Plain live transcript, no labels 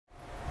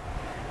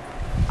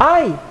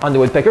Hi! On the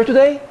Woodpecker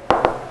today,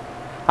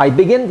 I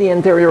begin the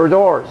interior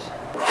doors.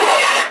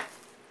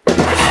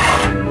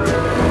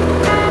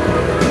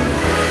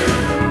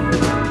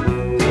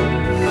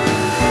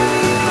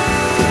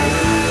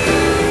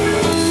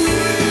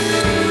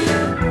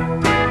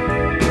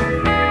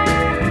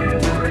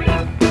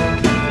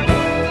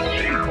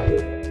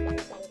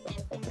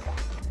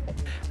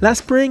 Last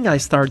spring, I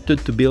started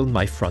to build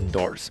my front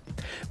doors,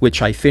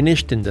 which I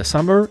finished in the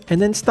summer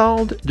and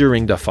installed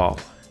during the fall.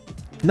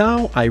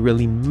 Now I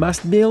really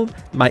must build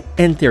my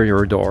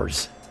interior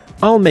doors.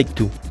 I'll make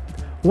two,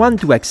 one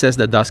to access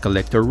the dust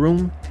collector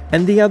room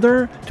and the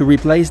other to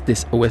replace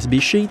this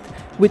OSB sheet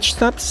which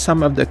stops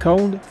some of the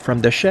cold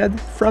from the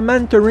shed from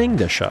entering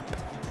the shop.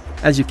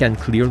 As you can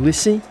clearly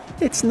see,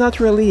 it's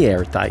not really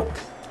airtight.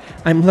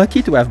 I'm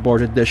lucky to have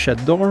boarded the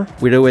shed door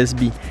with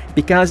OSB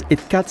because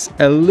it cuts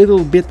a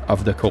little bit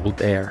of the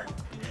cold air.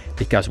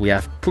 Because we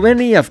have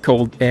plenty of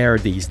cold air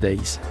these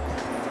days.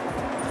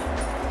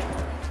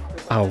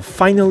 I'll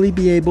finally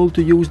be able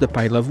to use the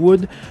pile of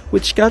wood,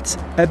 which cuts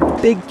a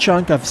big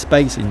chunk of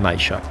space in my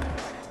shop.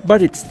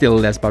 But it's still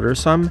less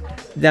bothersome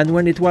than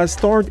when it was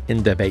stored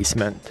in the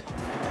basement.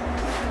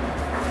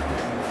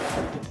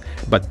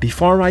 But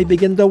before I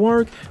begin the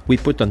work, we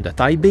put on the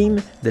tie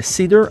beam the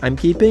cedar I'm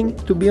keeping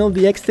to build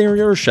the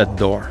exterior shed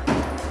door.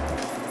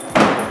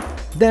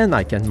 Then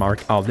I can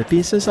mark all the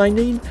pieces I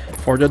need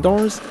for the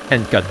doors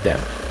and cut them.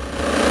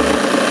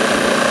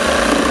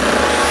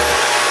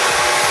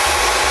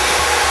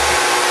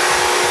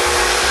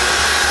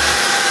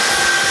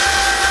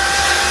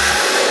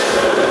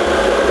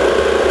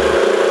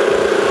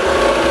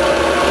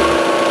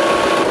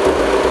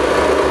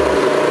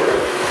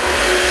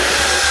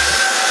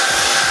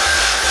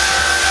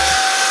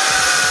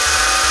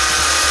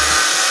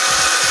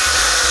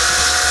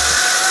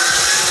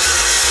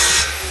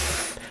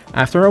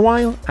 After a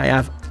while, I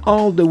have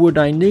all the wood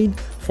I need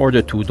for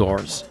the two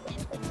doors.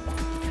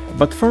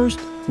 But first,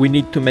 we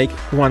need to make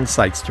one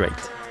side straight.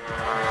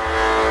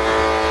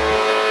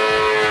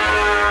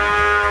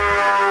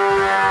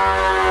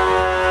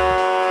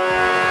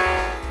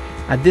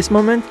 At this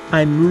moment,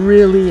 I'm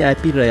really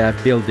happy that I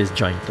have built this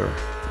jointer,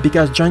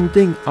 because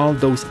jointing all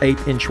those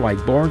 8-inch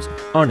wide boards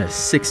on a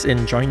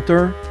 6-inch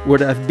jointer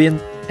would have been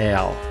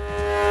hell.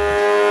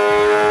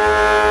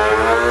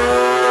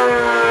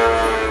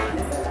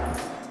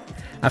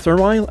 After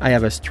a while, I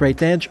have a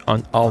straight edge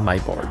on all my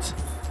boards.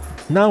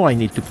 Now I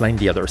need to plane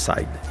the other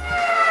side.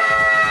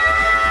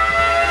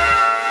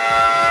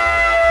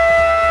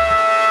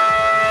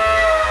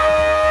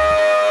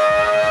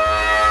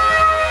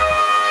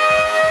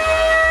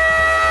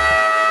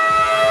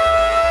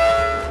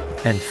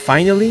 And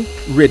finally,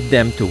 rid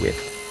them to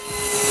width.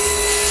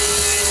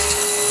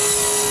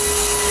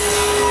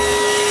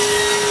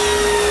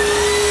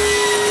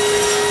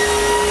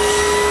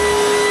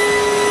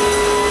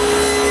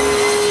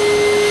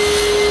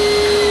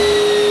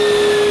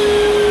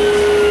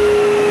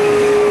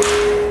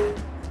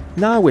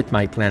 Now with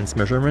my plan's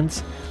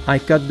measurements, I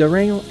cut the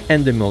rail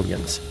and the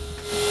mullions.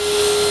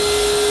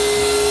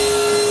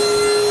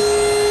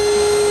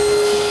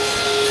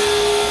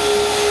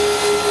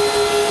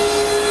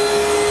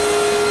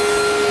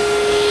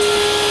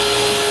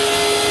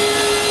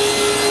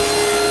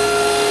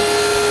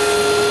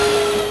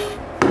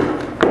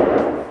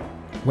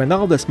 When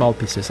all the small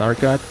pieces are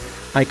cut,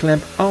 I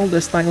clamp all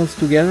the stiles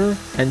together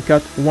and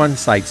cut one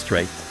side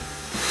straight.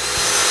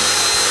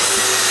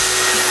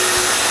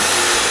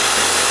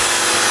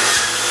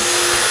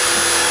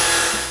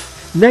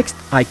 Next,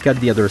 I cut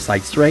the other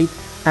side straight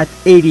at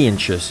 80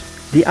 inches,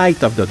 the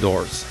height of the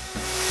doors.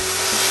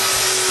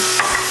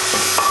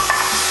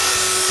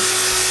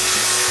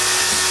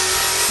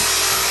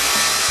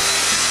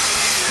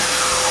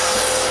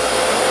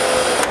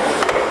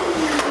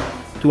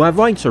 To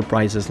avoid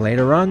surprises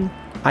later on,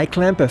 I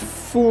clamp a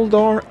full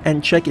door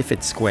and check if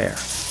it's square.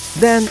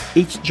 Then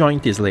each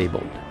joint is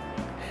labeled.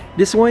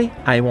 This way,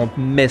 I won't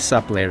mess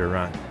up later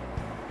on.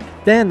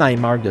 Then I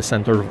mark the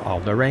center of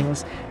all the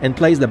rails and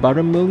place the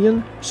bottom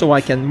mullion so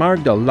I can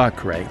mark the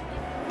lock rail.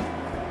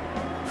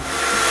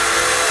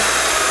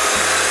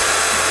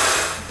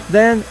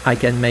 Then I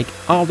can make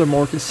all the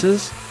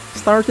mortises,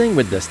 starting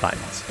with the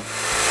stiles.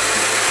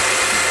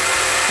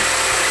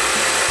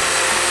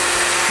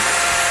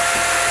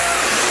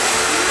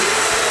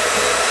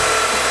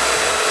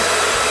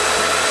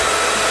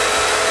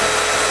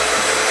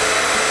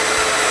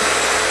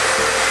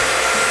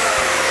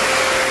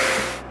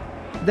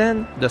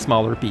 Then the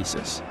smaller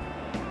pieces.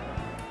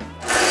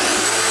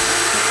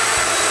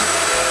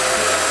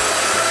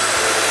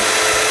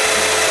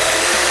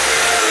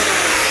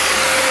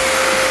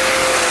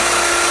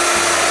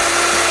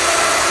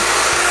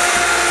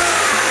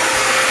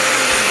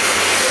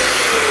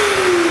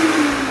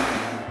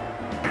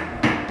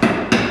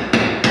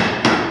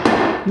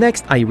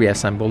 Next, I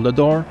reassemble the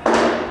door,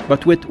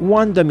 but with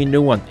one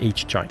domino on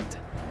each joint.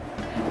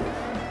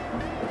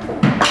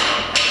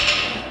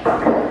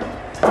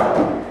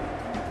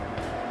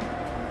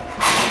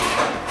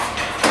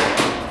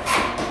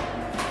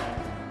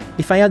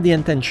 If I had the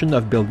intention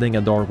of building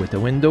a door with a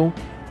window,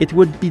 it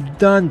would be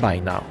done by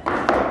now.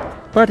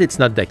 But it's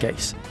not the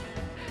case.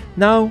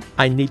 Now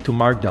I need to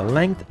mark the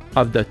length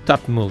of the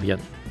top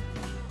mullion.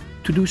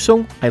 To do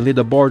so, I lay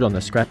the board on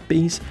a scrap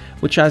piece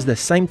which has the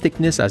same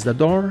thickness as the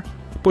door,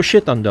 push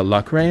it on the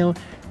lock rail,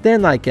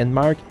 then I can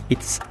mark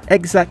its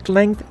exact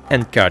length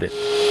and cut it.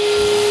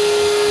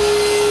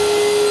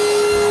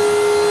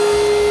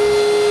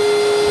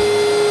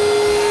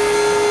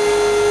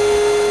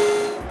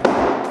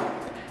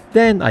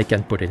 Then I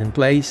can put it in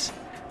place,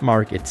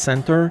 mark its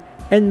center,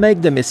 and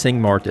make the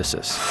missing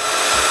mortises.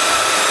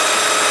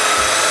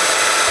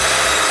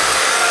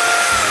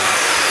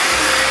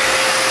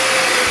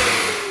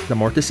 The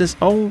mortises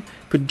hole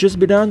could just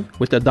be done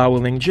with a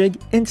doweling jig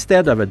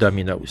instead of a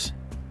dominoes,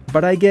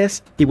 but I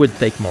guess it would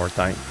take more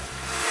time.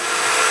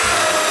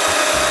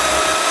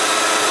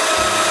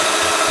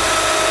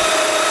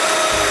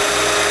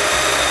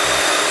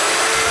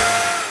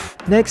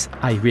 Next,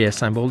 I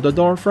reassemble the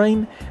door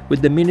frame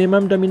with the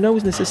minimum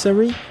dominoes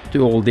necessary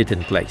to hold it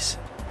in place.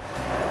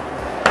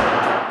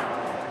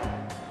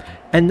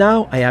 And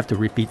now I have to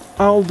repeat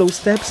all those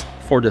steps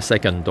for the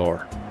second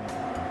door.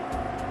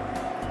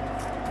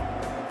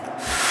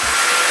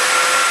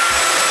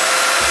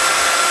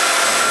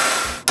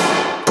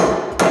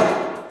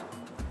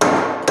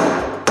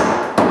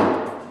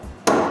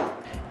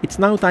 It's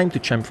now time to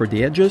chamfer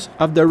the edges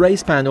of the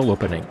raised panel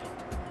opening.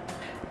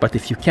 But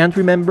if you can't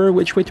remember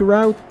which way to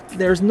route,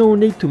 there's no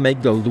need to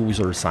make the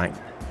loser sign.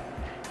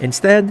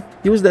 Instead,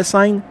 use the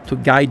sign to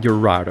guide your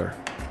router.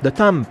 The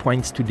thumb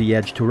points to the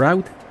edge to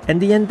route, and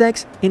the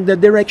index in the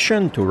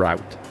direction to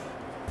route.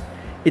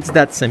 It's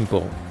that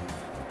simple.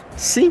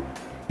 See?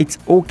 It's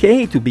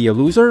okay to be a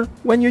loser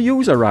when you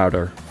use a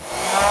router.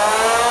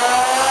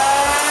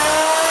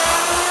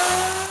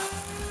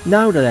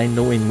 Now that I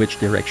know in which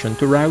direction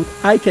to route,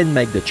 I can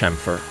make the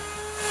chamfer.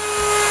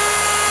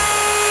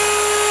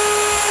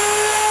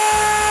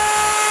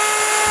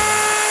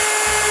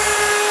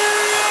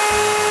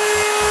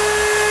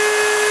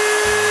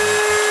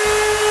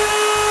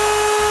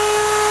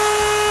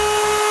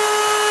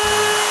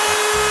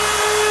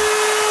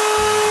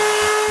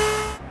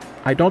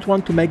 I don't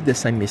want to make the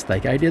same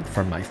mistake I did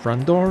for my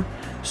front door,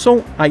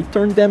 so I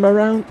turn them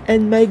around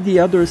and make the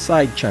other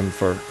side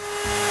chamfer.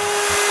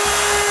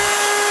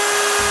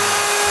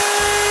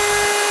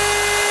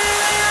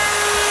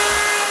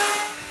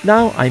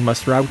 Now I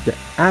must route the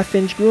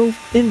half-inch groove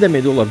in the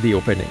middle of the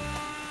opening.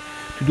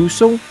 To do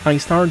so, I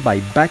start by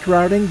back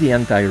routing the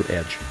entire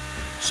edge,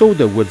 so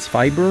the wood's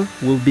fiber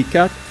will be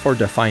cut for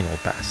the final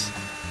pass.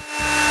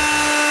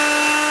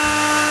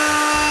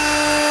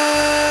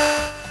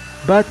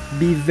 But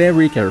be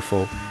very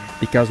careful,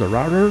 because the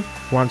router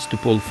wants to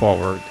pull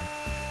forward.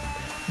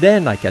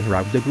 Then I can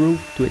route the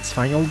groove to its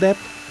final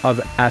depth of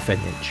half an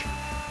inch.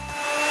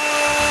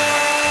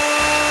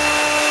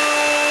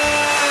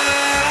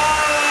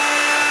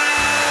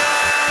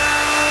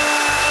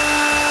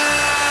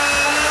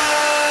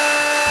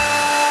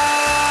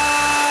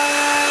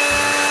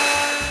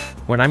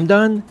 When I'm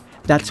done,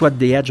 that's what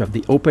the edge of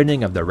the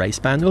opening of the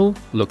raised panel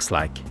looks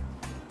like.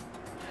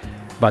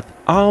 But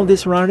all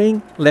this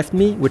routing left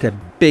me with a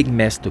big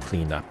mess to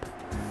clean up.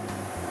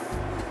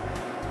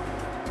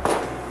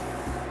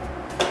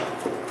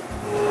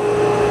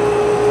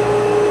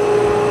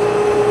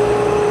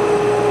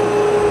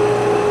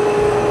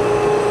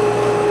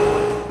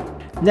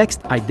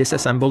 Next, I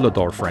disassemble the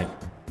door frame.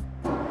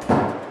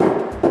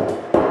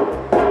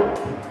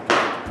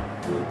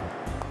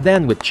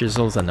 Then, with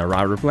chisels and a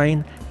router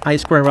plane, I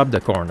square up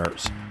the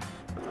corners.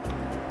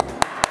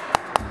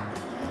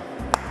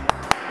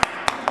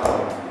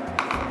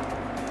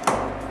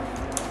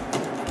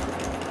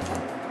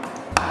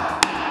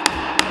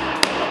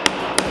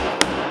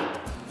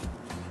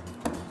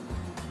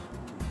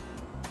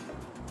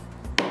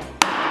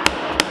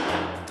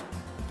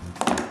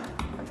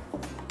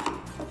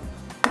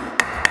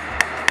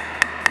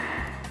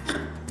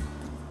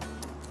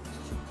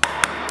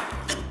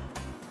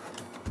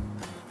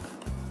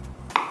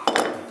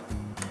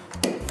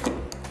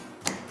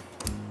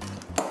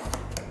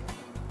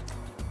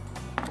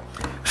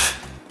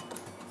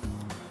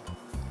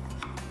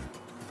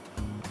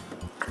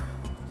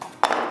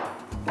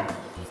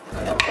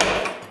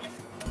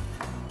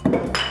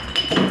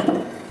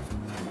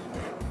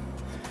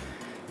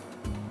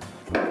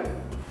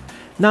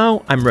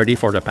 Now I'm ready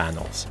for the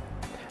panels.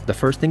 The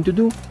first thing to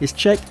do is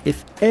check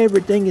if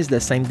everything is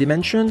the same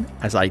dimension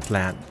as I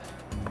planned.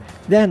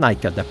 Then I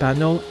cut the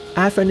panel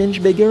half an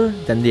inch bigger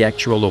than the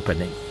actual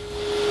opening.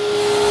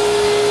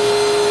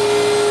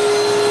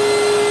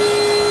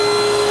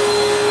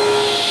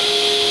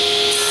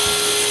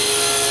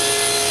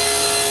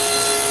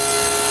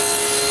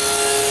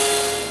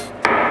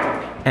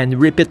 And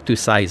rip it to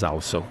size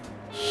also.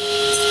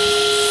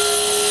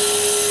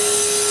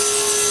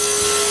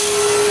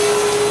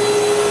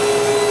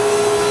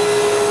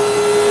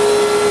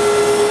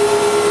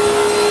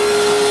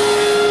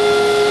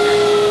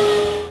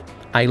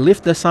 I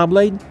lift the saw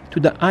blade to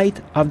the height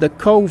of the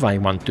cove I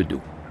want to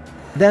do.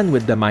 Then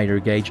with the miter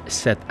gauge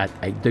set at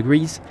 8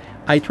 degrees,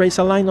 I trace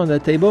a line on the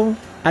table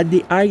at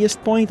the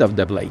highest point of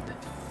the blade.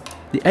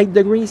 The 8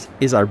 degrees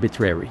is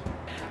arbitrary.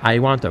 I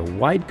want a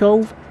wide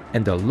cove,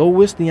 and the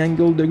lowest the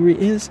angle degree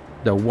is,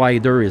 the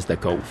wider is the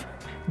cove.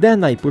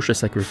 Then I push a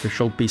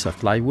sacrificial piece of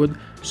plywood,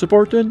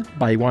 supported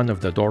by one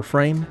of the door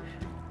frame,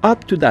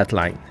 up to that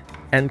line,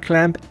 and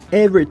clamp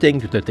everything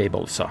to the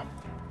table saw.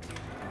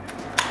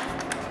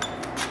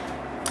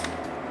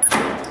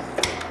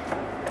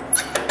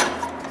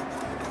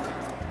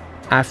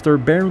 After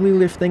barely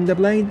lifting the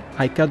blade,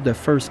 I cut the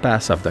first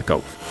pass of the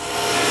cove.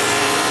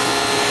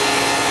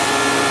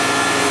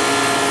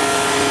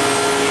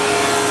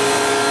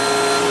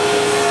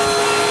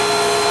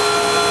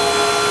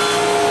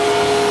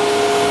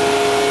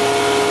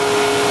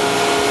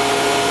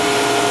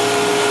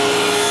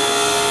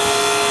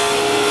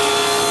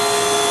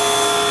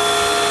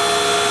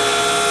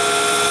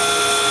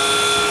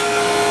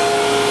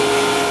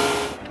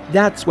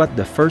 That's what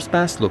the first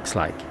pass looks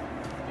like.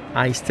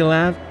 I still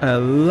have a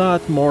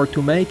lot more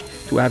to make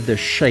to have the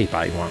shape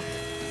I want.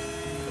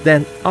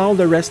 Then all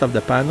the rest of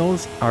the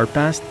panels are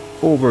passed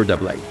over the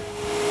blade.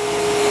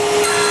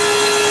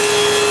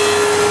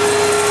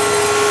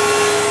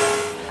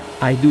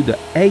 I do the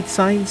 8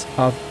 sides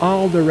of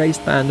all the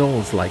raised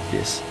panels like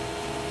this.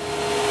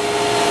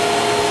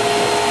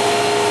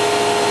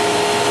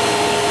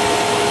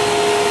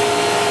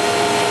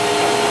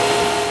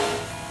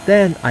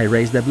 Then I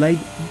raise the blade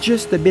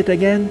just a bit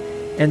again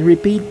and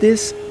repeat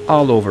this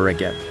all over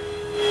again.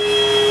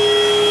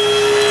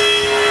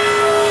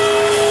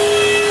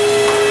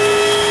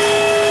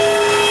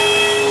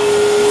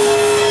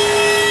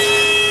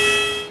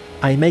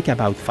 I make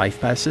about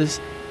 5 passes,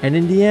 and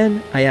in the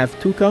end I have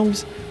 2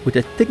 combs with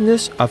a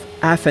thickness of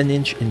 ½ an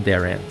inch in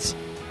their ends.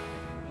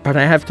 But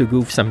I have to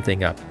goof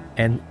something up,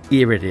 and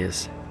here it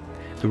is.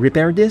 To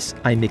repair this,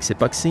 I mix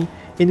epoxy,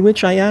 in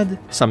which I add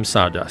some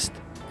sawdust.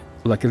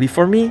 Luckily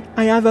for me,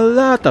 I have a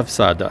lot of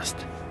sawdust.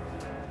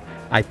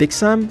 I pick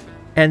some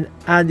and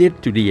add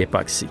it to the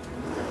epoxy.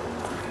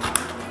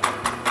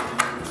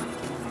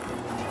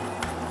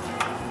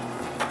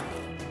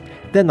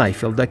 Then I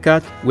fill the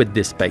cut with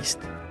this paste.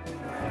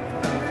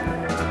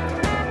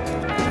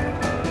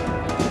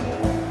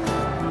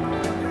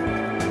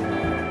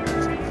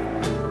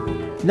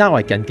 Now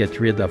I can get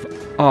rid of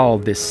all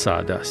this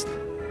sawdust.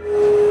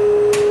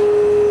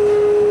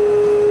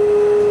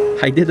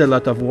 I did a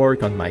lot of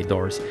work on my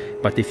doors,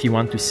 but if you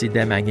want to see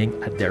them hanging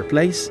at their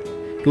place,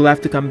 you'll have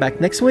to come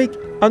back next week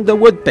on the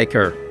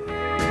Woodpecker.